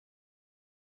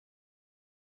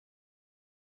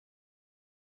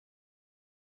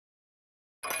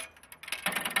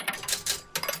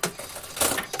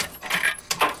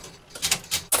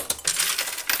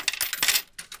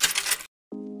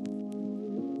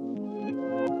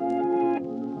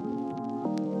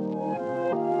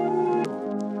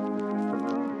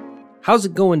How's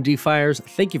it going, DeFiers?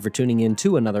 Thank you for tuning in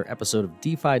to another episode of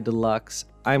DeFi Deluxe.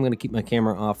 I'm going to keep my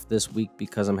camera off this week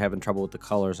because I'm having trouble with the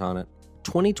colors on it.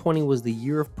 2020 was the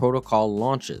year of protocol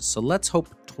launches, so let's hope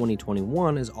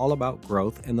 2021 is all about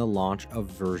growth and the launch of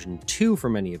version 2 for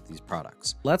many of these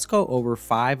products. Let's go over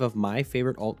 5 of my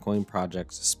favorite altcoin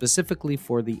projects specifically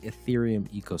for the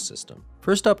Ethereum ecosystem.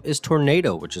 First up is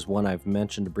Tornado, which is one I've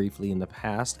mentioned briefly in the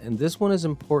past, and this one is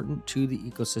important to the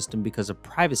ecosystem because of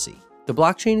privacy. The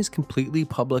blockchain is completely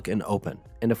public and open,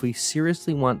 and if we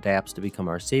seriously want dApps to become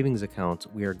our savings accounts,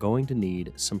 we are going to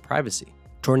need some privacy.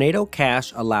 Tornado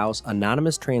Cash allows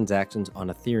anonymous transactions on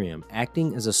Ethereum,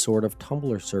 acting as a sort of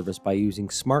tumbler service by using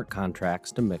smart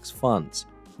contracts to mix funds.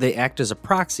 They act as a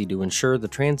proxy to ensure the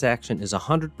transaction is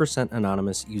 100%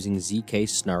 anonymous using ZK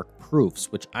Snark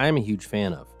proofs, which I'm a huge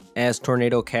fan of. As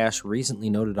Tornado Cash recently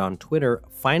noted on Twitter,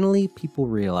 finally people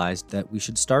realized that we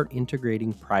should start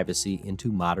integrating privacy into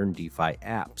modern DeFi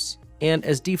apps. And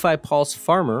as DeFi Pulse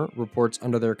Farmer reports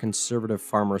under their conservative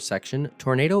farmer section,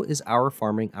 Tornado is our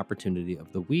farming opportunity of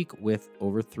the week with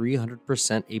over 300%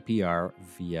 APR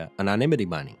via anonymity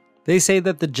mining. They say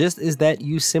that the gist is that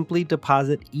you simply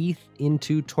deposit ETH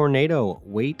into Tornado,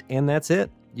 wait, and that's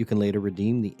it. You can later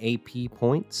redeem the AP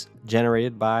points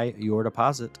generated by your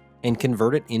deposit and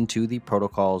convert it into the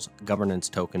protocol's governance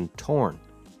token, Torn.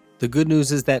 The good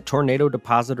news is that Tornado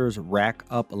depositors rack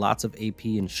up lots of AP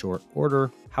in short order.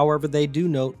 However, they do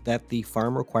note that the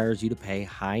farm requires you to pay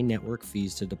high network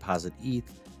fees to deposit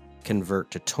ETH, convert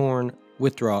to Torn,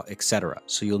 withdraw, etc.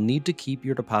 So you'll need to keep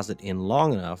your deposit in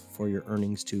long enough for your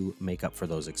earnings to make up for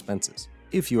those expenses.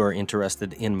 If you are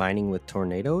interested in mining with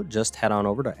Tornado, just head on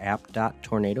over to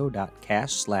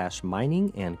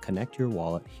app.tornado.cash/mining and connect your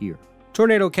wallet here.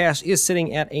 Tornado Cash is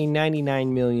sitting at a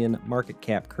 99 million market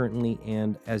cap currently,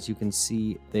 and as you can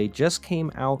see, they just came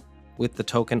out with the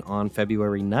token on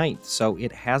February 9th, so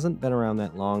it hasn't been around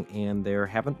that long and there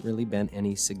haven't really been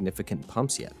any significant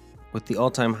pumps yet. With the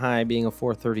all-time high being a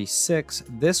 436,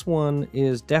 this one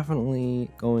is definitely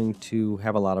going to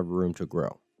have a lot of room to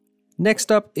grow.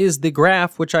 Next up is the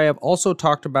Graph, which I have also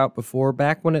talked about before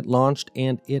back when it launched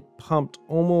and it pumped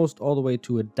almost all the way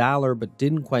to $1 but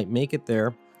didn't quite make it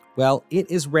there. Well, it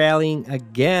is rallying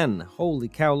again. Holy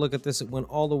cow, look at this. It went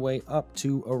all the way up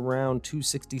to around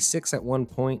 266 at one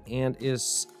point and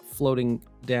is floating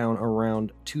down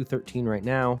around 213 right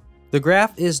now. The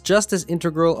Graph is just as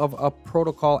integral of a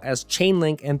protocol as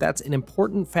Chainlink, and that's an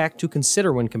important fact to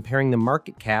consider when comparing the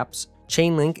market caps.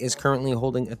 Chainlink is currently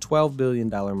holding a $12 billion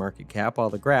market cap, while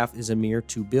the Graph is a mere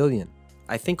 $2 billion.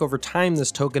 I think over time,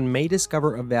 this token may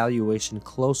discover a valuation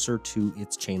closer to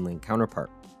its Chainlink counterpart.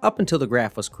 Up until the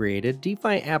Graph was created,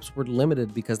 DeFi apps were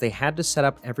limited because they had to set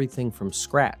up everything from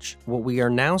scratch. What we are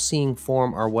now seeing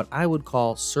form are what I would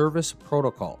call service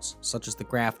protocols, such as the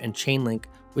Graph and Chainlink,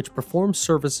 which perform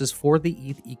services for the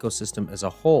ETH ecosystem as a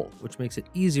whole, which makes it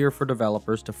easier for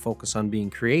developers to focus on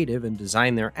being creative and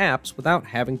design their apps without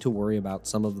having to worry about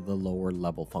some of the lower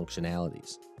level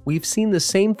functionalities. We've seen the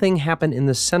same thing happen in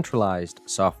the centralized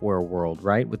software world,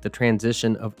 right? With the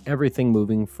transition of everything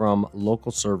moving from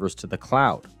local servers to the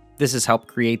cloud. This has helped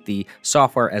create the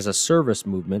software as a service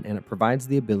movement, and it provides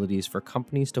the abilities for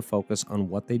companies to focus on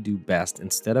what they do best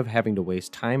instead of having to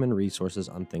waste time and resources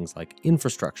on things like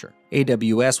infrastructure.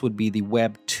 AWS would be the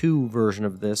Web 2 version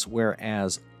of this,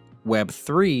 whereas Web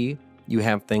 3, you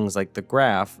have things like the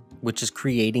Graph, which is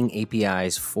creating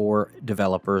APIs for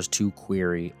developers to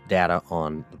query data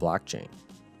on the blockchain.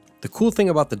 The cool thing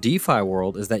about the DeFi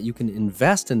world is that you can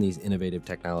invest in these innovative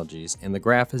technologies, and the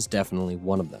Graph is definitely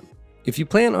one of them. If you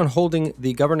plan on holding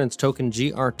the governance token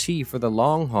GRT for the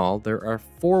long haul, there are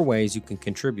 4 ways you can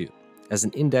contribute: as an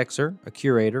indexer, a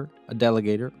curator, a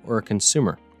delegator, or a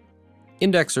consumer.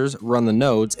 Indexers run the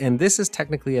nodes, and this is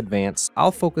technically advanced.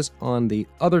 I'll focus on the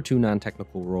other 2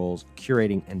 non-technical roles,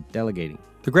 curating and delegating.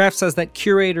 The Graph says that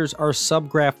curators are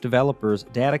subgraph developers,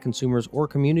 data consumers, or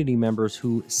community members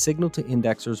who signal to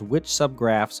indexers which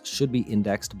subgraphs should be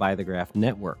indexed by the Graph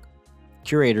network.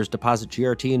 Curators deposit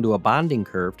GRT into a bonding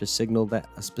curve to signal that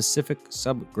a specific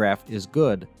subgraph is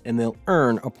good, and they'll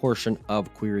earn a portion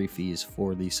of query fees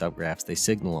for the subgraphs they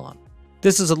signal on.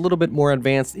 This is a little bit more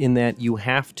advanced in that you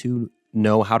have to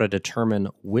know how to determine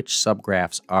which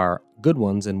subgraphs are good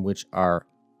ones and which are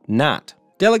not.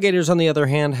 Delegators, on the other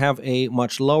hand, have a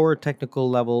much lower technical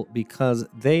level because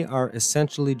they are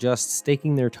essentially just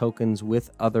staking their tokens with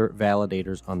other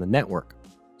validators on the network.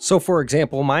 So for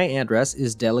example, my address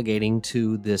is delegating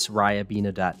to this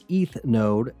ryabina.eth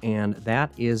node, and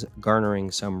that is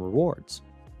garnering some rewards.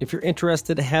 If you're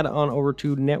interested, head on over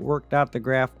to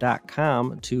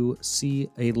network.thegraph.com to see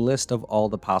a list of all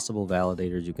the possible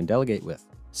validators you can delegate with.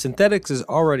 Synthetix is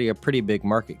already a pretty big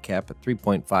market cap at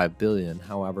 $3.5 billion.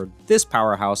 However, this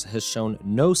powerhouse has shown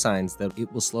no signs that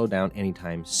it will slow down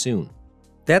anytime soon.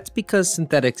 That's because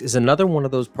Synthetix is another one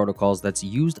of those protocols that's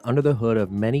used under the hood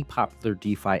of many popular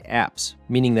DeFi apps,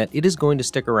 meaning that it is going to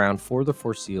stick around for the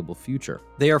foreseeable future.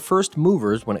 They are first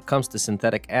movers when it comes to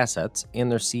synthetic assets,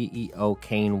 and their CEO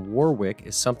Kane Warwick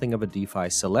is something of a DeFi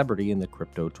celebrity in the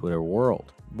crypto Twitter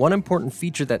world. One important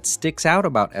feature that sticks out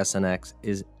about SNX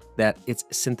is that its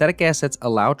synthetic assets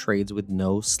allow trades with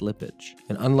no slippage.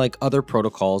 And unlike other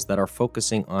protocols that are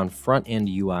focusing on front-end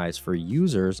UIs for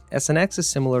users, SNX is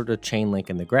similar to Chainlink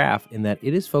in the graph in that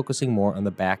it is focusing more on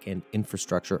the back-end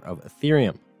infrastructure of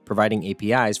Ethereum, providing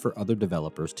APIs for other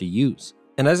developers to use.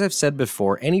 And as I've said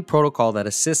before, any protocol that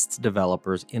assists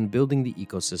developers in building the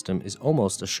ecosystem is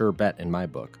almost a sure bet in my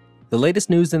book. The latest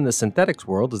news in the Synthetix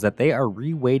world is that they are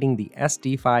reweighting the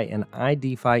SDeFi and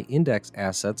iDeFi index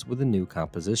assets with a new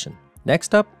composition.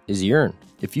 Next up is Yearn.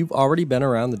 If you've already been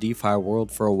around the DeFi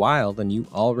world for a while, then you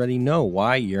already know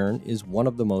why Yearn is one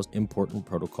of the most important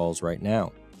protocols right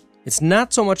now. It's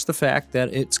not so much the fact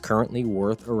that it's currently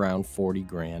worth around 40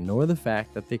 grand, nor the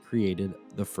fact that they created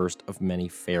the first of many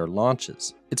fair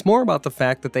launches. It's more about the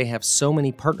fact that they have so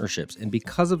many partnerships, and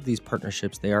because of these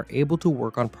partnerships, they are able to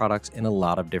work on products in a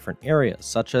lot of different areas,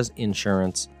 such as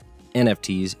insurance,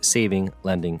 NFTs, saving,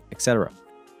 lending, etc.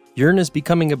 Yearn is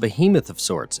becoming a behemoth of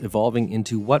sorts, evolving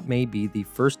into what may be the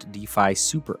first DeFi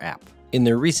super app. In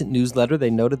their recent newsletter, they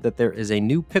noted that there is a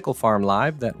new pickle farm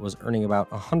live that was earning about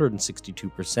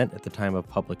 162% at the time of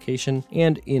publication,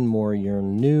 and in more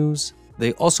Yearn news,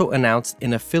 they also announced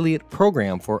an affiliate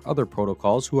program for other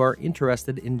protocols who are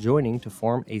interested in joining to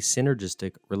form a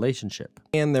synergistic relationship.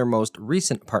 And their most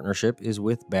recent partnership is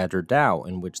with Badger DAO,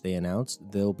 in which they announced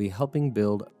they'll be helping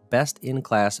build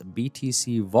best-in-class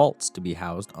BTC vaults to be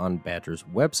housed on Badger's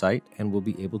website and will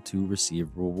be able to receive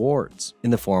rewards in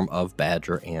the form of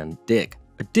Badger and Dig.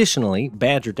 Additionally,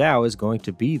 Badger DAO is going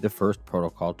to be the first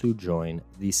protocol to join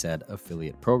the said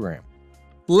affiliate program.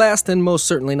 Last and most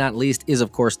certainly not least is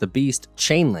of course the beast,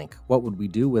 Chainlink. What would we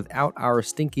do without our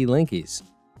stinky linkies?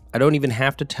 I don't even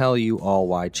have to tell you all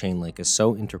why Chainlink is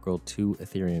so integral to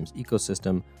Ethereum's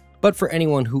ecosystem. But for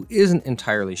anyone who isn't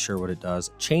entirely sure what it does,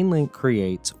 Chainlink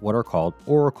creates what are called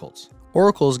oracles.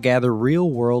 Oracles gather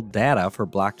real-world data for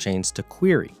blockchains to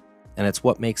query, and it's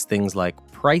what makes things like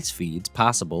price feeds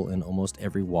possible in almost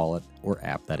every wallet or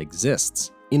app that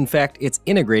exists. In fact, it's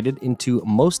integrated into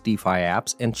most DeFi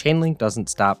apps, and Chainlink doesn't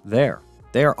stop there.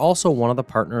 They are also one of the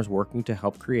partners working to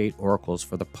help create oracles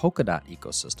for the Polkadot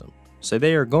ecosystem, so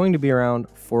they are going to be around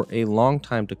for a long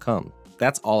time to come.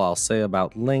 That's all I'll say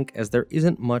about Link, as there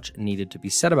isn't much needed to be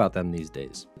said about them these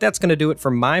days. That's going to do it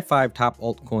for my 5 top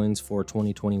altcoins for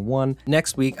 2021.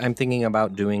 Next week, I'm thinking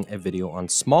about doing a video on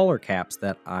smaller caps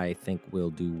that I think will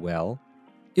do well.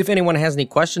 If anyone has any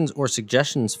questions or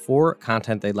suggestions for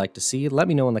content they'd like to see, let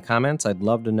me know in the comments. I'd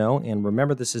love to know. And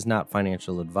remember, this is not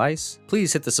financial advice.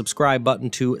 Please hit the subscribe button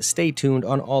to stay tuned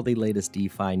on all the latest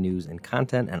DeFi news and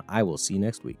content, and I will see you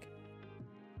next week.